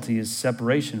penalty is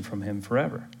separation from him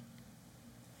forever.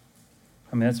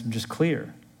 I mean, that's just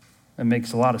clear. That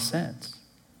makes a lot of sense.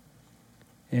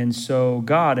 And so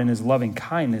God, in his loving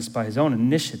kindness, by his own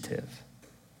initiative,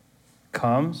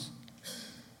 comes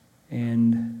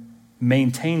and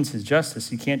maintains his justice.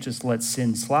 He can't just let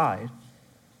sin slide.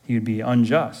 He would be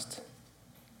unjust.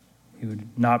 He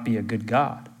would not be a good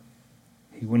God.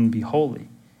 He wouldn't be holy.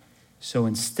 So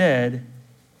instead,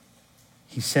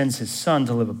 he sends his son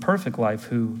to live a perfect life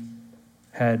who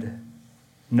had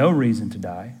no reason to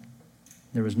die.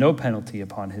 There was no penalty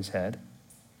upon his head.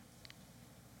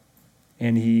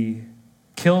 And he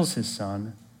kills his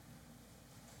son,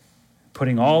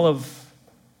 putting all of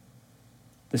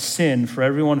the sin for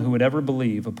everyone who would ever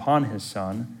believe upon his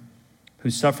son, who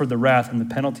suffered the wrath and the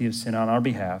penalty of sin on our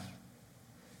behalf.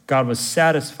 God was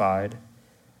satisfied,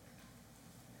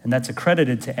 and that's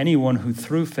accredited to anyone who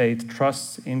through faith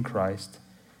trusts in Christ.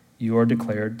 You are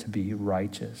declared to be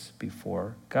righteous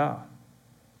before God.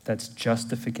 That's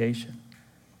justification.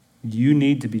 You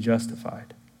need to be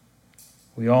justified.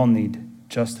 We all need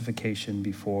justification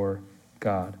before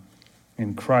God.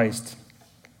 And Christ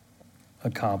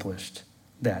accomplished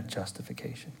that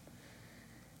justification.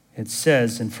 It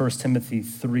says in 1 Timothy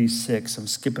 3:6, I'm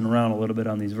skipping around a little bit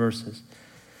on these verses.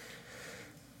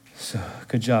 So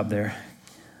good job there.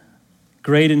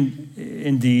 Great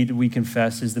indeed, we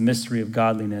confess, is the mystery of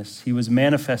godliness. He was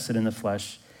manifested in the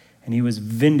flesh, and he was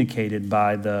vindicated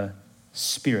by the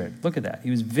Spirit. Look at that.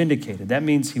 He was vindicated. That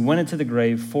means he went into the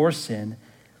grave for sin,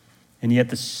 and yet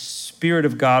the Spirit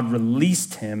of God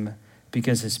released him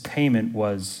because his payment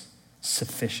was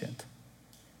sufficient.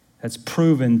 That's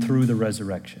proven through the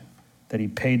resurrection, that he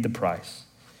paid the price.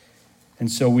 And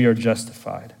so we are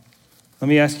justified. Let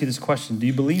me ask you this question. Do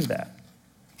you believe that?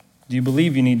 Do you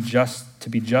believe you need to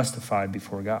be justified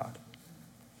before God?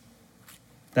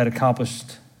 That it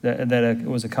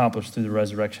was accomplished through the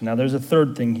resurrection. Now there's a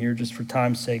third thing here, just for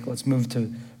time's sake. Let's move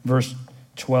to verse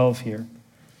 12 here.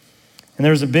 And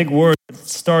there's a big word that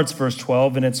starts verse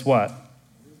 12, and it's what?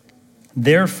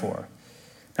 Therefore.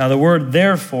 Now, the word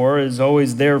therefore is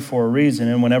always there for a reason,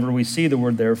 and whenever we see the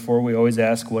word therefore, we always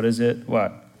ask, what is it?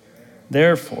 What?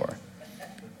 Therefore.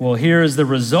 Well, here is the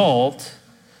result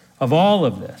of all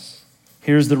of this.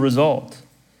 Here's the result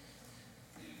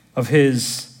of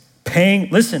his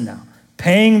paying, listen now,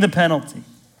 paying the penalty,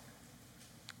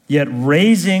 yet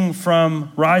rising from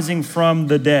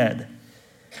the dead,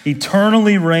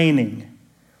 eternally reigning,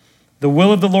 the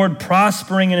will of the Lord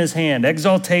prospering in his hand,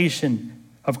 exaltation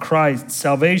of Christ,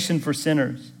 salvation for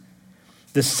sinners,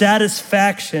 the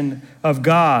satisfaction of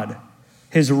God,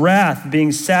 his wrath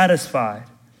being satisfied,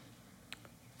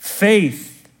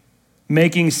 faith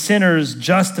making sinners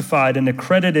justified and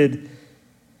accredited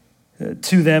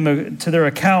to them, to their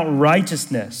account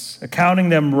righteousness, accounting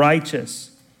them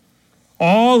righteous.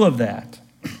 All of that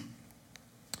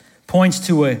points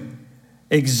to an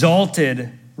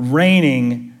exalted,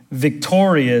 reigning,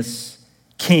 victorious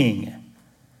king.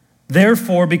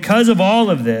 Therefore, because of all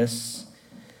of this,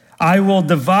 I will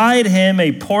divide him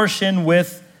a portion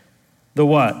with the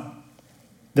what?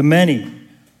 The many.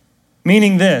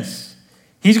 Meaning this,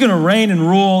 he's going to reign and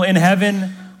rule in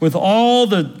heaven with all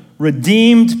the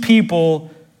redeemed people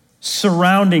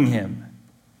surrounding him.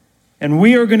 And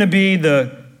we are going to be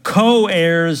the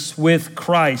co-heirs with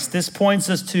Christ. This points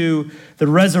us to the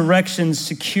resurrection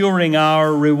securing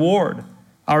our reward,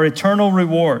 our eternal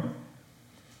reward.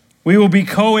 We will be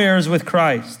co-heirs with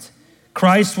Christ.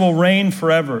 Christ will reign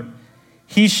forever.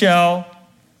 He shall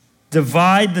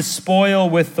divide the spoil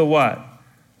with the what?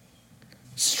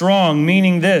 Strong,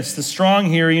 meaning this. The strong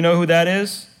here, you know who that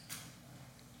is?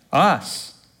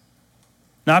 Us.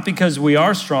 Not because we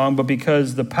are strong, but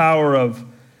because the power of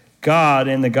God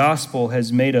and the gospel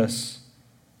has made us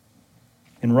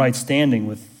in right standing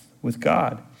with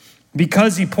God.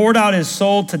 Because he poured out his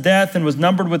soul to death and was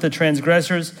numbered with the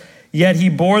transgressors, yet he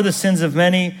bore the sins of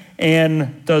many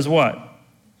and does what?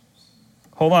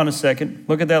 Hold on a second.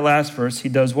 Look at that last verse. He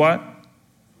does what?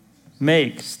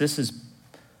 Makes. This is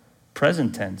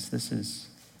present tense. This is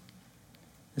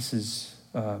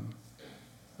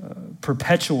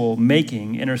perpetual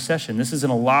making intercession. This is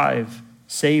an alive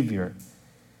Savior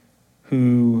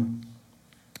who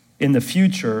in the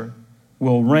future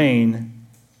will reign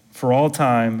for all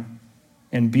time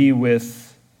and be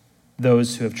with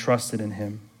those who have trusted in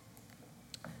him.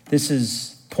 This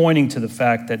is pointing to the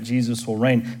fact that Jesus will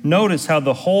reign. Notice how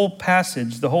the whole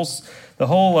passage, the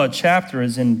whole chapter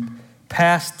is in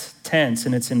past tense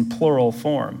and it's in plural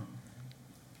form.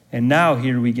 And now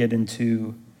here we get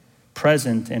into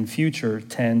present and future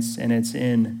tense, and it's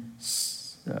in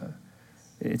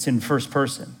first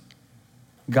person.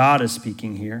 God is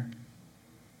speaking here,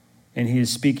 and he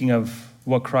is speaking of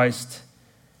who Christ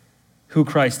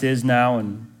is now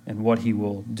and what he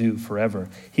will do forever.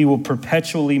 He will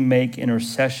perpetually make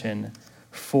intercession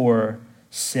for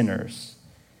sinners,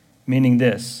 meaning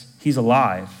this: he's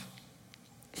alive,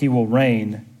 he will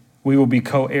reign, we will be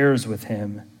co-heirs with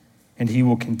him, and he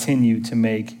will continue to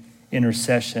make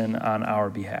intercession on our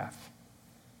behalf.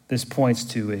 This points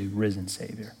to a risen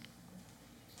Savior.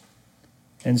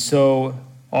 And so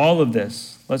all of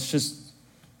this, let's just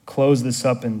close this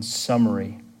up in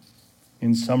summary.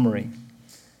 In summary,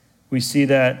 we see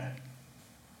that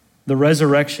the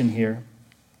resurrection here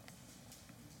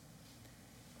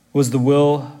was the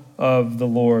will of the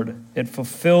Lord. It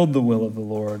fulfilled the will of the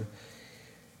Lord.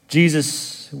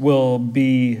 Jesus will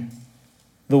be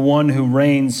the one who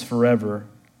reigns forever.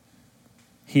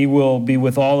 He will be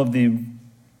with all of the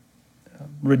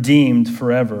redeemed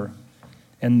forever.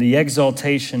 And the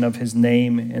exaltation of his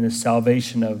name and the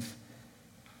salvation of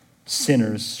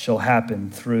sinners shall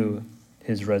happen through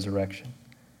his resurrection.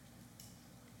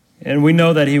 And we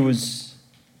know that he was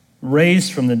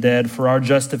raised from the dead for our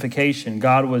justification.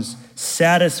 God was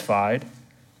satisfied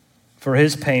for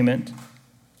his payment,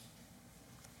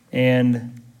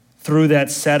 and through that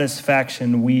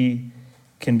satisfaction, we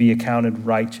can be accounted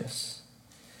righteous.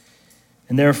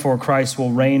 And therefore, Christ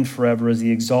will reign forever as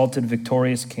the exalted,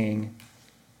 victorious King,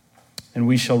 and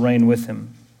we shall reign with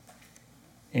him,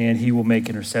 and he will make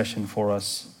intercession for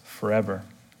us forever.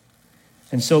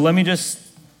 And so let me just,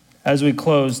 as we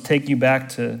close, take you back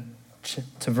to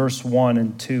verse 1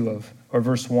 and 2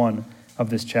 verse 1 of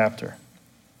this chapter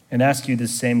and ask you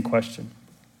this same question.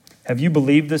 Have you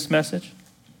believed this message?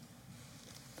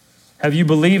 Have you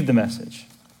believed the message?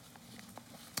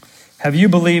 Have you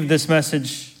believed this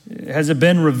message? Has it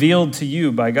been revealed to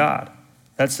you by God?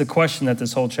 That's the question that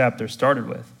this whole chapter started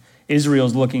with.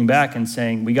 Israel's looking back and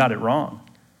saying, we got it wrong.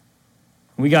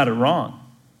 We got it wrong.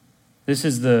 This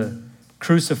is the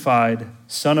crucified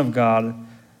Son of God,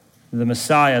 the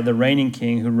Messiah, the reigning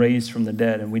king who raised from the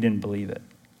dead, and we didn't believe it.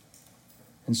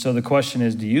 And so the question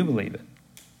is, do you believe it?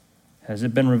 Has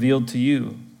it been revealed to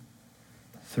you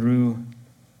through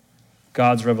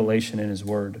God's revelation in his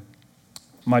word?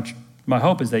 My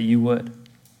hope is that you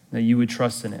would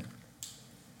trust in it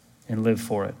and live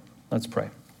for it. Let's pray.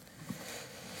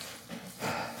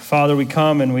 Father, we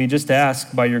come and we just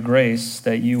ask by your grace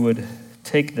that you would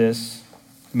take this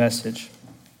message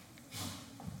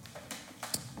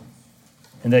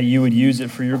and that you would use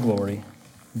it for your glory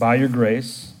by your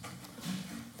grace,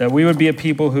 that we would be a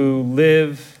people who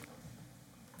live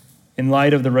in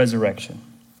light of the resurrection.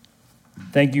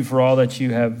 Thank you for all that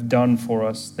you have done for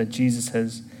us, that Jesus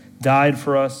has died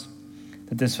for us,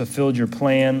 that this fulfilled your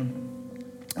plan.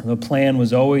 The plan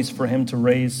was always for him to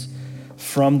raise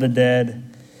from the dead.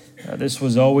 This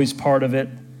was always part of it.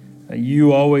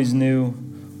 You always knew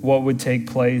what would take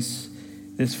place.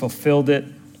 This fulfilled it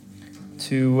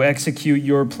to execute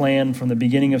your plan from the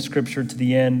beginning of Scripture to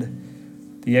the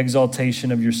end, the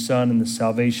exaltation of your Son and the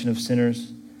salvation of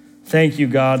sinners. Thank you,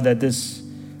 God, that this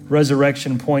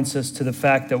resurrection points us to the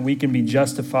fact that we can be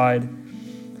justified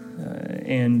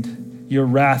and your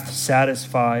wrath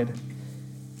satisfied.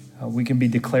 We can be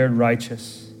declared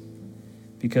righteous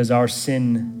because our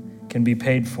sin can be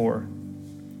paid for,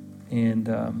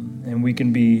 and we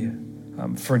can be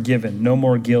forgiven. No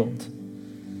more guilt,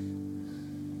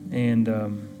 and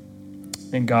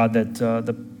God, that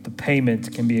the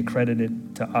payment can be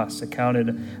accredited to us, accounted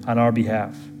on our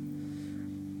behalf.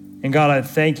 And God, I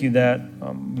thank you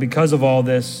that because of all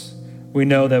this, we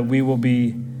know that we will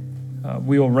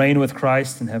reign with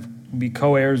Christ and be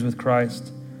co-heirs with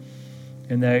Christ.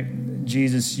 And that,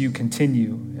 Jesus, you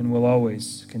continue and will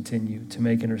always continue to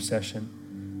make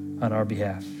intercession on our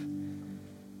behalf.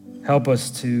 Help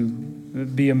us to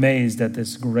be amazed at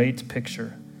this great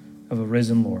picture of a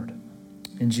risen Lord.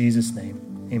 In Jesus'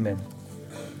 name, amen.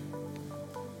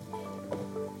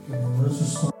 Let's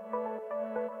just